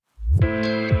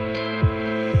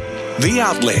The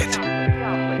Outlet.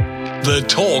 The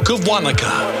talk of Wānaka.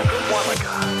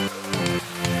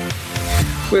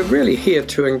 We're really here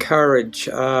to encourage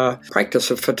practice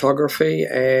of photography,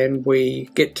 and we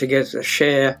get together to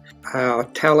share our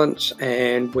talents,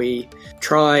 and we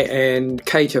try and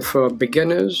cater for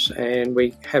beginners, and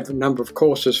we have a number of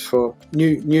courses for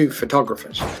new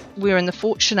photographers. We're in the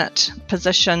fortunate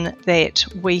position that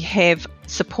we have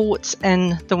supports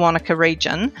in the Wānaka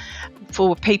region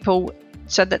for people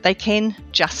so that they can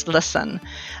just listen.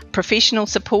 Professional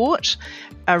support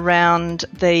around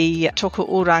the Toko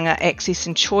Oranga Access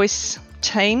and Choice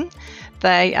team.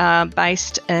 They are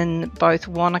based in both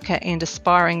Wānaka and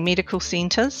aspiring medical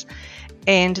centres,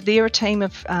 and they're a team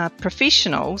of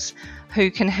professionals who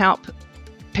can help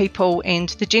people and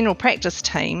the general practice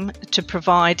team to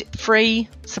provide free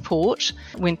support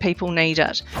when people need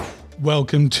it.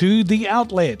 Welcome to The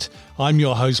Outlet. I'm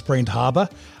your host, Brent Harbour.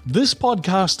 This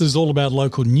podcast is all about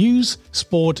local news,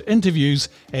 sport, interviews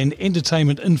and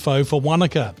entertainment info for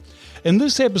Wānaka. In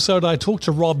this episode, I talked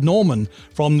to Rob Norman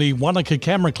from the Wānaka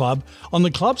Camera Club on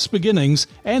the club's beginnings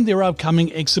and their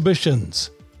upcoming exhibitions.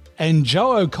 And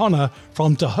Joe O'Connor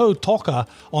from Te Hau Toka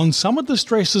on some of the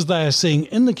stresses they are seeing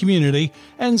in the community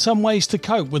and some ways to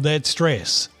cope with that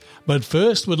stress. But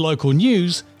first, with local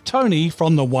news, Tony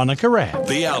from the Wānaka app.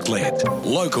 The Outlet.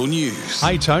 Local news.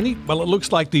 Hey Tony, well it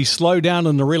looks like the slowdown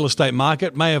in the real estate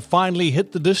market may have finally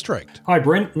hit the district. Hi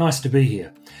Brent, nice to be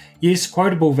here. Yes,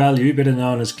 Quotable Value, better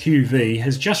known as QV,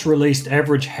 has just released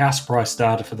average house price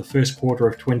data for the first quarter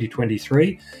of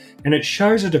 2023, and it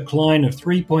shows a decline of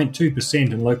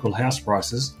 3.2% in local house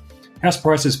prices. House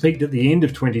prices peaked at the end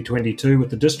of 2022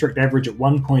 with the district average at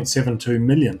 1.72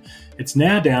 million. It's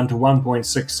now down to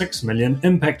 1.66 million,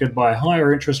 impacted by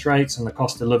higher interest rates and the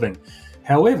cost of living.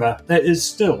 However, that is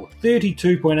still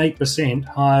 32.8%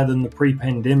 higher than the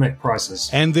pre-pandemic prices.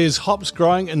 And there's hops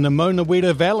growing in the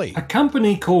Monaweda Valley. A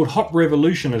company called Hop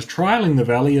Revolution is trialling the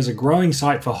valley as a growing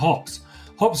site for hops.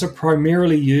 Hops are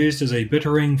primarily used as a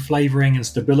bittering, flavouring and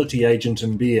stability agent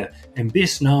in beer, and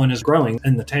best known as growing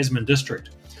in the Tasman district.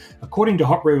 According to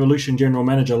Hop Revolution General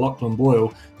Manager Lachlan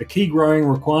Boyle, the key growing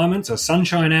requirements are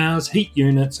sunshine hours, heat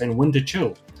units and winter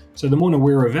chill. So the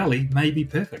Monawera Valley may be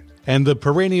perfect. And the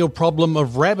perennial problem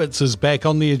of rabbits is back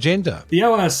on the agenda. The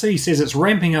ORC says it's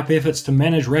ramping up efforts to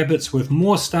manage rabbits with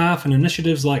more staff and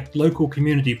initiatives like local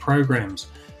community programs.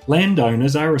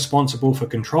 Landowners are responsible for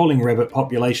controlling rabbit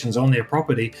populations on their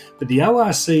property, but the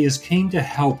ORC is keen to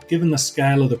help given the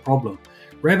scale of the problem.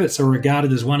 Rabbits are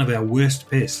regarded as one of our worst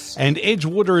pests. And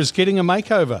Edgewater is getting a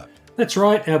makeover. That's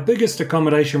right, our biggest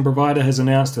accommodation provider has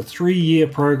announced a 3-year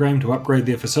program to upgrade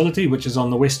their facility, which is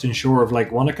on the western shore of Lake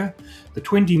Wānaka. The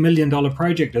 $20 million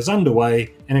project is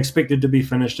underway and expected to be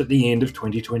finished at the end of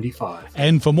 2025.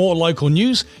 And for more local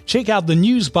news, check out the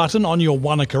news button on your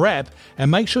Wānaka app and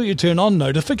make sure you turn on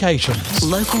notifications.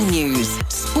 Local news,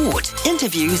 sport,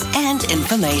 interviews and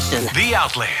information. The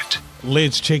Outlet.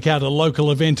 Let's check out a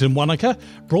local event in Wānaka,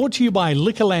 brought to you by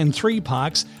Liquorland 3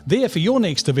 Parks, there for your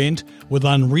next event with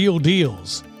unreal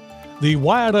deals. The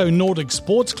Waiaro Nordic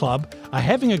Sports Club are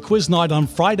having a quiz night on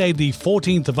Friday the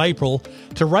 14th of April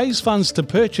to raise funds to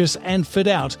purchase and fit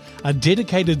out a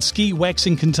dedicated ski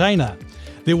waxing container.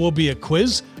 There will be a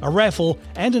quiz, a raffle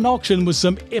and an auction with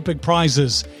some epic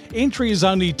prizes. Entry is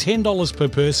only $10 per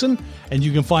person, and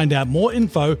you can find out more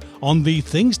info on the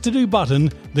Things to Do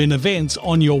button, then events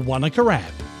on your Wānaka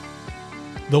app.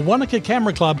 The Wānaka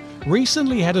Camera Club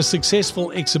recently had a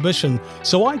successful exhibition,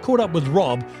 so I caught up with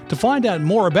Rob to find out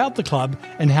more about the club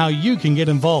and how you can get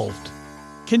involved.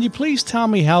 Can you please tell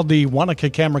me how the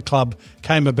Wānaka Camera Club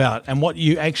came about and what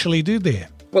you actually do there?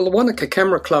 Well, the Wānaka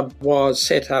Camera Club was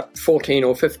set up 14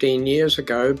 or 15 years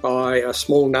ago by a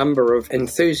small number of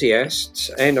enthusiasts,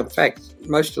 and in fact,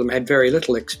 most of them had very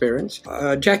little experience.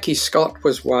 Jackie Scott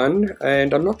was one,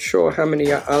 and I'm not sure how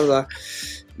many other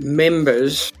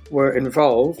members were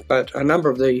involved, but a number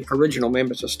of the original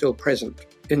members are still present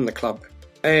in the club.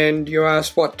 And you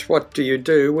asked, what do you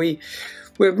do?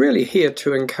 We're really here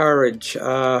to encourage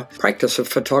practice of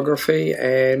photography,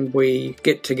 and we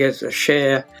get together to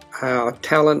share our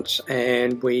talents,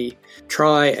 and we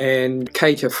try and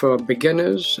cater for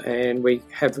beginners, and we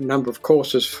have a number of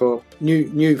courses for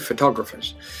new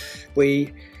photographers.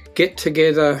 We get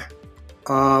together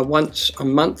once a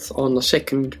month on the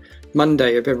second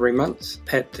Monday of every month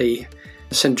at the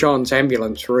St John's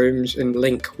Ambulance Rooms in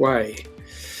Link Way.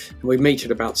 We meet at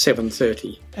about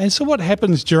 7:30. And so what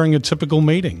happens during a typical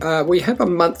meeting? We have a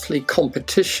monthly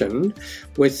competition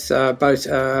with both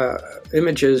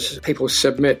images people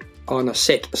submit on a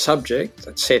set subject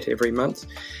that's set every month,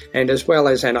 and as well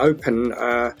as an open,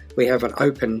 we have an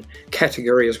open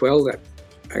category as well that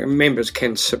members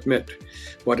can submit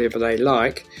whatever they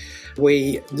like.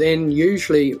 We then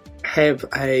usually have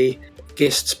a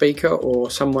guest speaker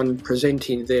or someone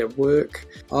presenting their work,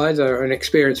 either an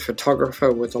experienced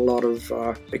photographer with a lot of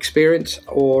experience,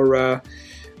 or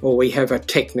we have a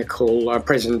technical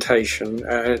presentation.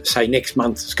 Say next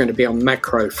month it's going to be on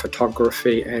macro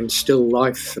photography and still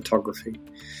life photography.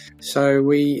 So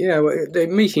the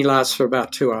meeting lasts for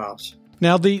about 2 hours.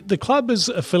 Now, the club is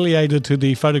affiliated to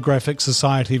the Photographic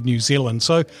Society of New Zealand,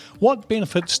 so what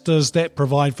benefits does that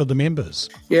provide for the members?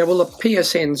 Yeah, well, the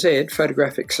PSNZ,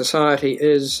 Photographic Society,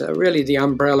 is really the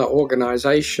umbrella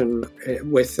organisation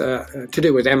to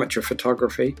do with amateur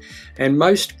photography, and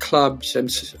most clubs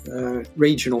and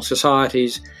regional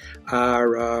societies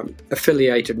are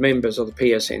affiliated members of the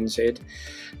PSNZ.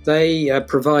 They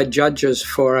provide judges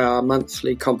for our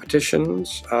monthly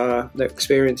competitions, they're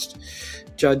experienced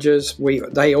judges.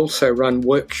 They also run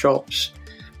workshops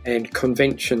and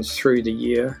conventions through the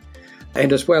year.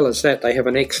 And as well as that, they have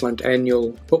an excellent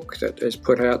annual book that is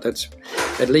put out that's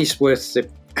at least worth the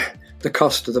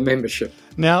cost of the membership.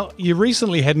 Now, you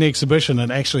recently had an exhibition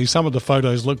and actually some of the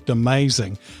photos looked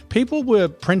amazing. People were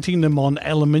printing them on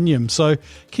aluminium. So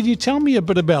can you tell me a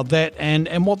bit about that and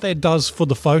what that does for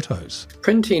the photos?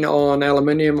 Printing on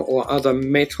aluminium or other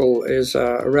metal is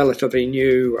a relatively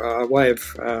new way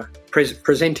of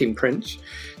presenting prints.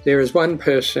 There is one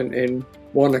person in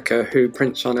Wānaka who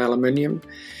prints on aluminium.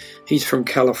 He's from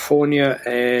California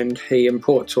and he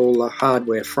imports all the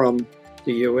hardware from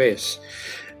the US.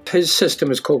 His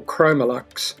system is called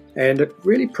Chromolux, and it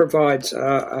really provides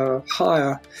a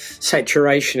higher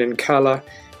saturation in colour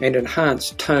and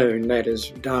enhanced tone, that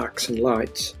is darks and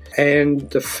lights. And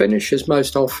the finish is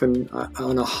most often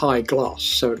on a high gloss,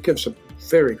 so it gives a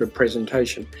very good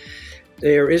presentation.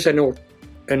 There is an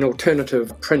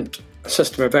alternative print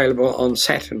system available on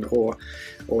satin or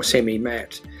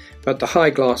semi-matte. But the high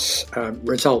gloss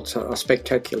results are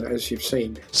spectacular, as you've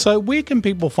seen. So where can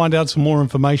people find out some more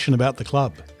information about the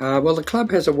club? Well, the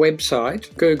club has a website.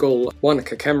 Google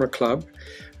Wānaka Camera Club.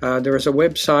 There is a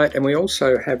website, and we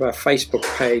also have a Facebook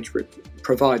page which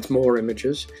provides more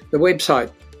images. The website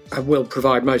will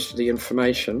provide most of the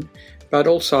information, but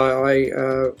also I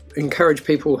encourage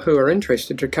people who are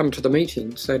interested to come to the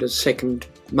meetings. That is second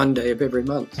Monday of every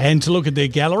month. And to look at their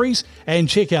galleries and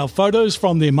check out photos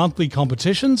from their monthly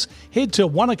competitions, head to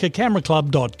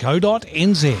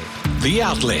wanakacameraClub.co.nz. The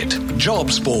Outlet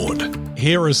Jobs Board.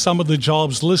 Here are some of the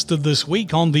jobs listed this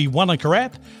week on the Wānaka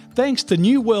app, thanks to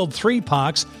New World 3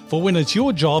 Parks for when it's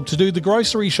your job to do the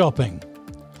grocery shopping.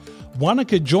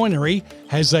 Wānaka Joinery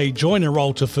has a joiner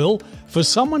role to fill for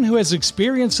someone who has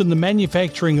experience in the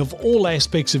manufacturing of all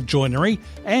aspects of joinery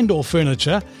and or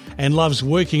furniture and loves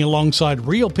working alongside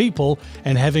real people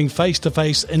and having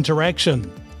face-to-face interaction.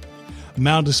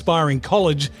 Mount Aspiring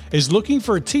College is looking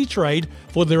for a teacher aide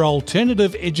for their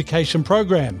alternative education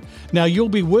program. Now, you'll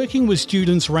be working with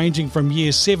students ranging from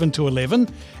year 7 to 11,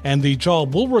 and the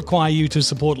job will require you to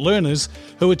support learners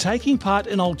who are taking part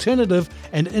in alternative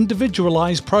and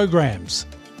individualised programs.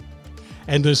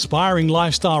 And Aspiring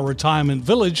Lifestyle Retirement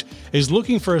Village is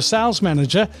looking for a sales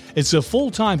manager. It's a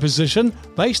full-time position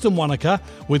based in Wānaka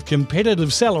with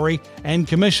competitive salary and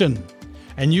commission.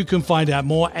 And you can find out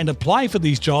more and apply for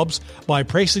these jobs by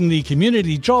pressing the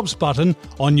Community Jobs button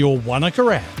on your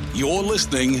Wānaka app. You're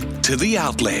listening to The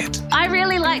Outlet. I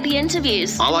really like the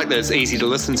interviews. I like that it's easy to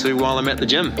listen to while I'm at the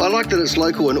gym. I like that it's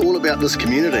local and all about this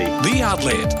community. The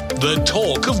Outlet, the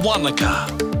talk of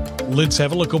Wānaka. Let's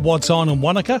have a look at what's on in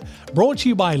Wānaka, brought to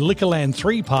you by Liquorland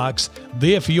 3 Parks,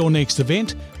 there for your next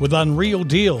event with unreal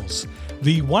deals.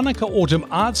 The Wānaka Autumn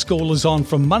Art School is on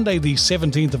from Monday the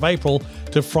 17th of April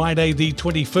to Friday the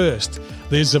 21st.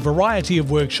 There's a variety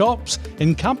of workshops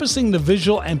encompassing the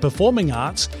visual and performing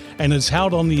arts, and it's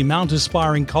held on the Mount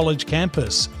Aspiring College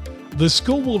campus. The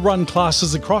school will run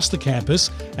classes across the campus,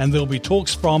 and there'll be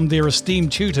talks from their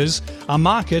esteemed tutors, a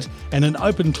market, and an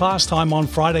open class time on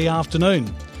Friday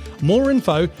afternoon. More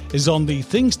info is on the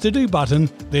Things to Do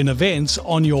button, then events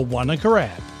on your Wānaka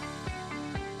app.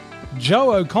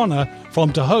 Joe O'Connor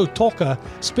from Te Hau Toka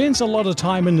spends a lot of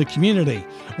time in the community.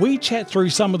 We chat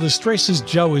through some of the stresses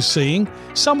Joe is seeing,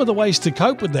 some of the ways to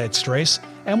cope with that stress,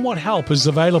 and what help is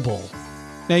available.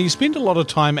 Now, you spend a lot of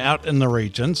time out in the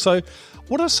region, so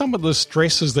what are some of the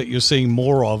stresses that you're seeing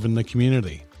more of in the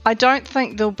community? I don't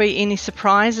think there'll be any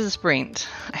surprises, Brent.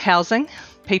 Housing.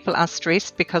 People are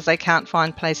stressed because they can't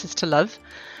find places to live.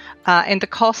 And the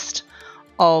cost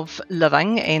of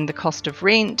living and the cost of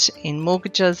rent and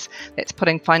mortgages, that's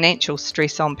putting financial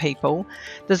stress on people.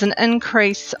 There's an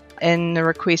increase in the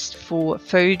request for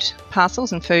food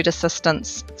parcels and food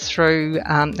assistance through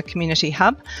the community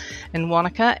hub in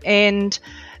Wānaka. And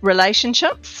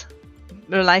relationships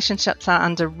are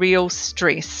under real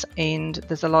stress, and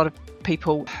there's a lot of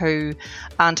people who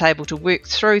aren't able to work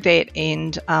through that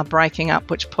and are breaking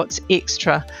up, which puts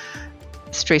extra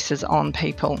stresses on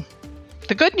people.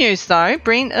 The good news though,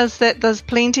 Brent, is that there's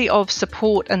plenty of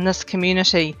support in this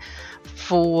community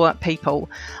for people.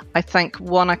 I think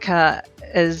Wānaka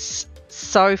is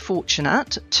so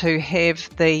fortunate to have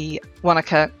the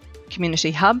Wānaka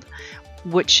Community Hub,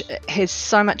 which has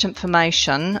so much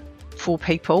information for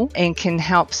people and can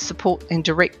help support and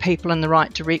direct people in the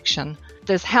right direction.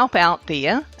 There's help out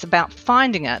there. It's about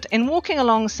finding it and walking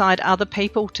alongside other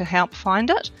people to help find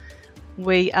it.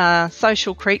 We are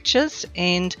social creatures,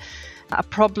 and a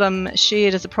problem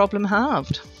shared is a problem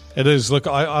halved. It is. Look,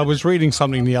 I was reading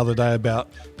something the other day about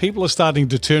people are starting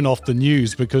to turn off the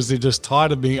news because they're just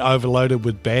tired of being overloaded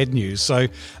with bad news. So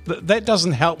that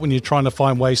doesn't help when you're trying to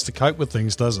find ways to cope with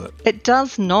things, does it? It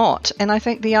does not. And I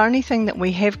think the only thing that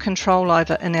we have control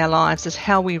over in our lives is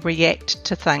how we react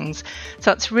to things.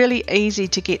 So it's really easy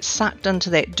to get sucked into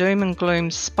that doom and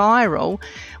gloom spiral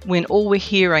when all we're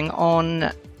hearing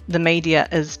on the media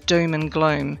is doom and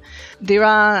gloom. There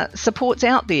are supports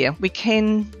out there. We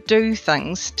can do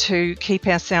things to keep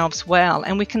ourselves well,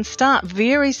 and we can start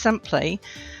very simply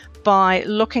by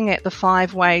looking at the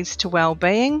 5 ways to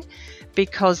well-being,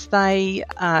 because they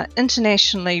are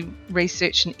internationally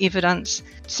researched and evidence.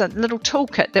 It's a little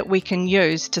toolkit that we can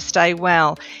use to stay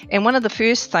well. And one of the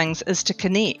first things is to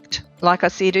connect. Like I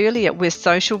said earlier, we're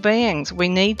social beings. We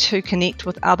need to connect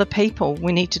with other people.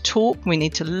 We need to talk, we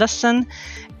need to listen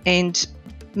and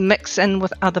mix in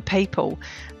with other people.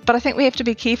 But I think we have to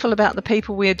be careful about the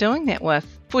people we're doing that with.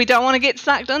 We don't want to get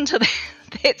sucked into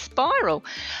that spiral.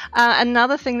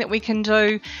 Another thing that we can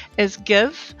do is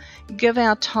give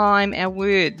our time, our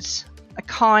words. A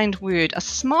kind word, a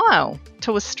smile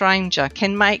to a stranger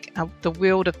can make the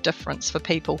world of difference for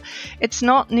people. It's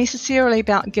not necessarily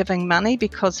about giving money,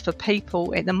 because for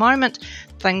people at the moment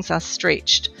things are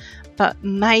stretched, but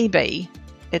maybe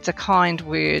it's a kind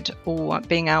word or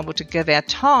being able to give our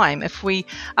time. If we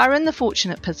are in the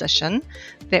fortunate position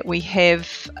that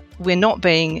we're not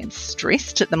being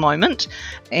stressed at the moment,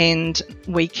 and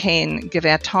we can give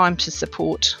our time to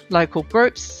support local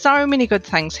groups. So many good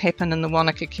things happen in the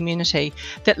Wānaka community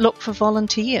that look for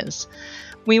volunteers.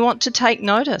 We want to take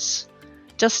notice.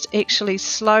 Just actually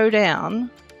slow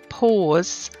down,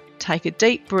 pause, take a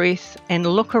deep breath and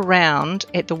look around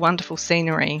at the wonderful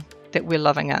scenery that we're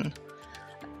living in.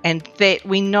 And that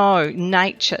we know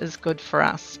nature is good for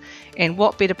us. And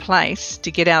what better place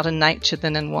to get out in nature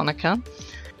than in Wānaka?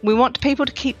 We want people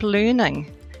to keep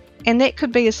learning. And that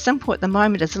could be as simple at the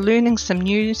moment as learning some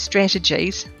new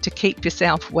strategies to keep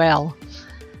yourself well.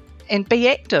 And be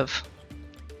active.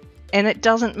 And it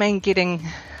doesn't mean getting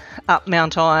up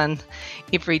Mount Iron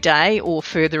every day or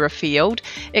further afield.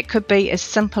 It could be as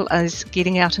simple as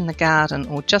getting out in the garden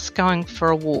or just going for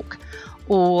a walk,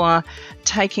 or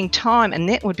taking time, and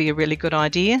that would be a really good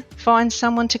idea. Find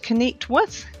someone to connect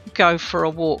with, go for a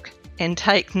walk and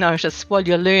take notice while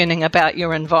you're learning about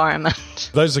your environment.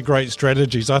 Those are great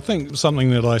strategies. I think something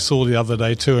that I saw the other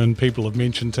day too, and people have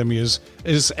mentioned to me,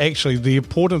 is actually the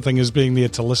important thing is being there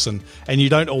to listen, and you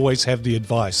don't always have the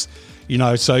advice.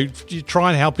 So you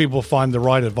try and help people find the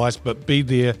right advice, but be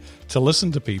there to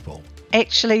listen to people.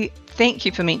 Actually, thank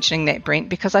you for mentioning that, Brent,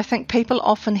 because I think people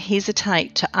often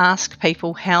hesitate to ask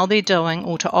people how they're doing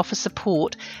or to offer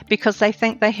support because they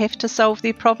think they have to solve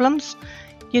their problems.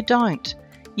 You don't.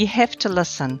 You have to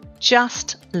listen.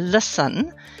 Just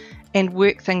listen and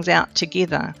work things out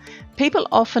together. People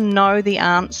often know the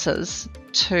answers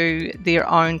to their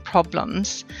own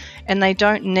problems, and they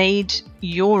don't need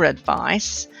your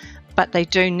advice, but they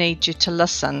do need you to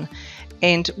listen.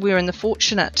 And we're in the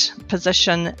fortunate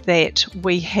position that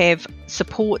we have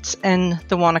supports in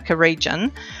the Wānaka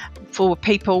region for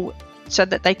people so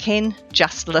that they can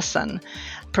just listen.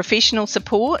 Professional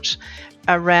support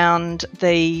around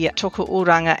the Toko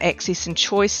Oranga Access and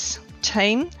Choice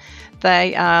team.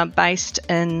 They are based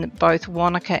in both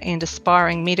Wānaka and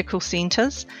Aspiring Medical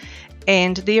Centres,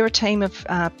 and they're a team of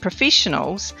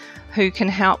professionals who can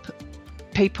help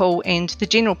people and the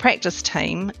general practice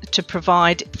team to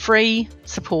provide free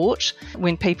support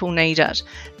when people need it,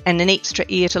 and an extra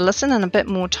ear to listen and a bit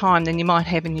more time than you might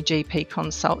have in your GP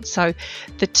consult. So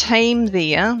the team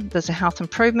there's a health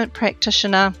improvement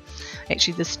practitioner,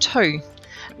 actually there's 2,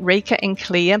 Rika and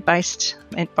Claire, based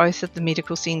at both of the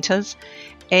medical centres,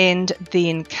 and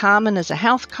then Carmen is a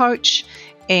health coach,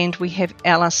 and we have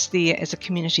Alice there as a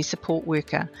community support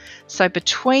worker. So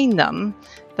between them,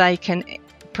 they can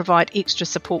provide extra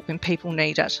support when people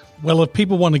need it. Well, if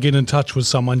people want to get in touch with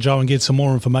someone, Jo, and get some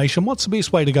more information, what's the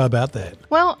best way to go about that?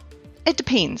 Well, it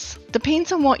depends.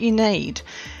 Depends on what you need.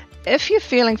 If you're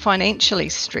feeling financially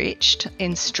stretched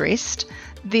and stressed,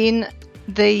 then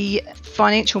the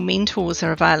financial mentors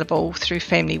are available through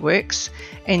Family Works,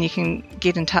 and you can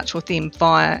get in touch with them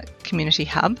via Community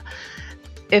Hub.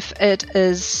 If it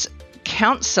is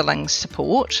counselling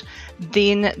support,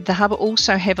 then the Hub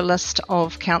also have a list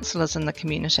of counsellors in the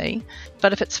community.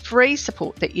 But if it's free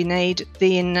support that you need,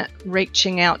 then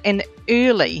reaching out and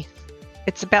early,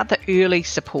 it's about the early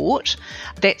support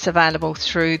that's available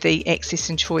through the Access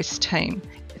and Choice team.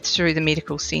 It's through the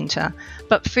medical centre.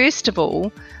 But first of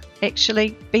all,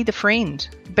 actually be the friend.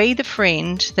 Be the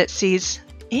friend that says,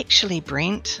 actually,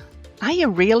 Brent, are you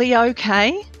really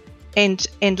okay? And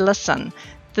listen.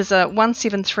 There's a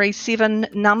 1737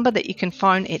 number that you can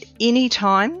phone at any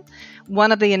time.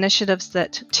 One of the initiatives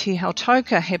that Te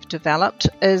Hautoka have developed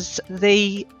is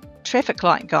the traffic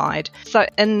light guide. So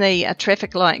in the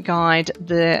traffic light guide,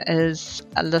 there is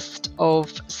a list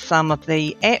of some of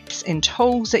the apps and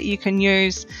tools that you can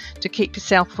use to keep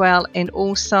yourself well. And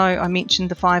also, I mentioned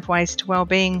the 5 ways to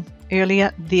wellbeing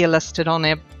earlier. They're listed on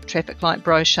our traffic light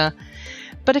brochure.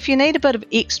 But if you need a bit of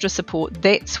extra support,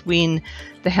 that's when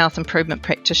the health improvement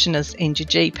practitioners and your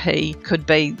GP could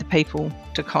be the people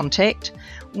to contact.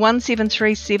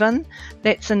 1737,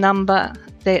 that's a number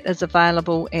that is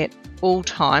available at all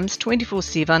times,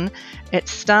 24/7.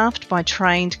 It's staffed by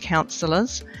trained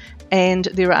counsellors, and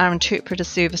there are interpreter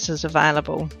services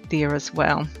available there as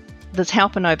well. There's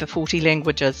help in over 40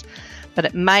 languages, but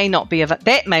that may not be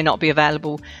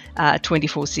available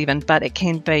 24/7, but it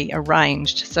can be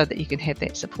arranged so that you can have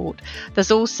that support.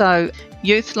 There's also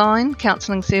Youthline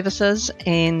counselling services,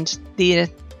 and their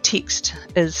text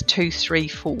is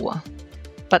 234.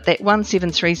 But that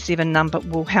 1737 number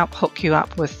will help hook you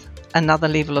up with another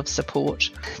level of support.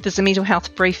 There's a mental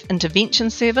health brief intervention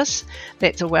service.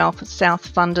 That's a well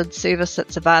self-funded service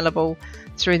that's available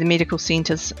through the medical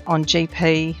centres on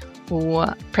GP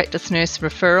or practice nurse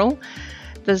referral.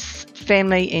 There's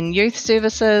family and youth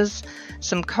services,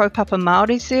 some kaupapa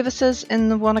Māori services in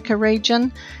the Wānaka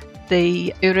region.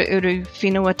 The Uru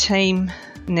Whenua team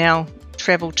now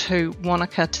travel to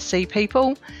Wānaka to see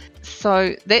people.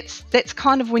 So that's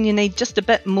kind of when you need just a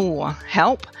bit more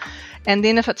help. And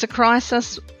then if it's a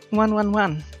crisis,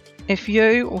 111. If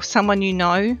you or someone you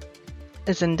know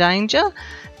is in danger,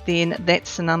 then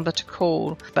that's the number to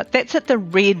call. But that's at the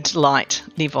red light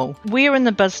level. We're in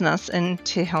the business in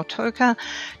Te Hautoka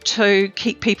to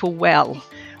keep people well.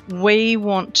 We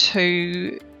want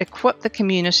to equip the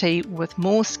community with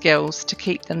more skills to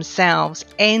keep themselves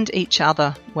and each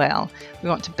other well. We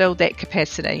want to build that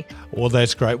capacity. Well,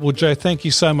 that's great. Well, Jo, thank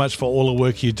you so much for all the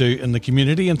work you do in the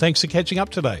community, and thanks for catching up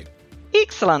today.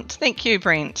 Excellent. Thank you,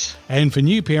 Brent. And for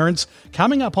new parents,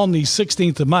 coming up on the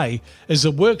 16th of May is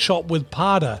a workshop with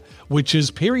PADA, which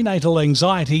is Perinatal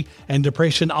Anxiety and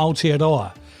Depression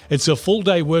Aotearoa. It's a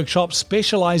full-day workshop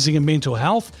specialising in mental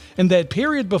health in that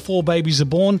period before babies are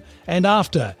born and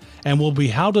after, and will be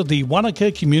held at the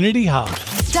Wānaka Community Hub.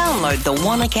 Download the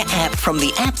Wānaka app from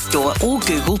the App Store or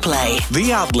Google Play.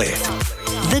 The Outlet.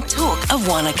 The Talk of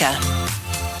Wānaka.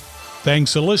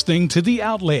 Thanks for listening to The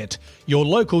Outlet, your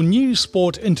local news,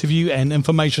 sport, interview and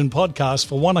information podcast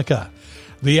for Wānaka.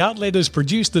 The Outlet is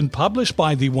produced and published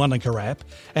by the Wānaka app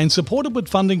and supported with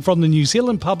funding from the New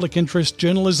Zealand Public Interest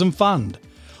Journalism Fund.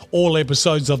 All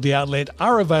episodes of The Outlet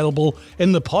are available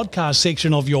in the podcast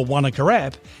section of your Wānaka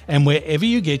app and wherever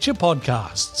you get your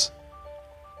podcasts.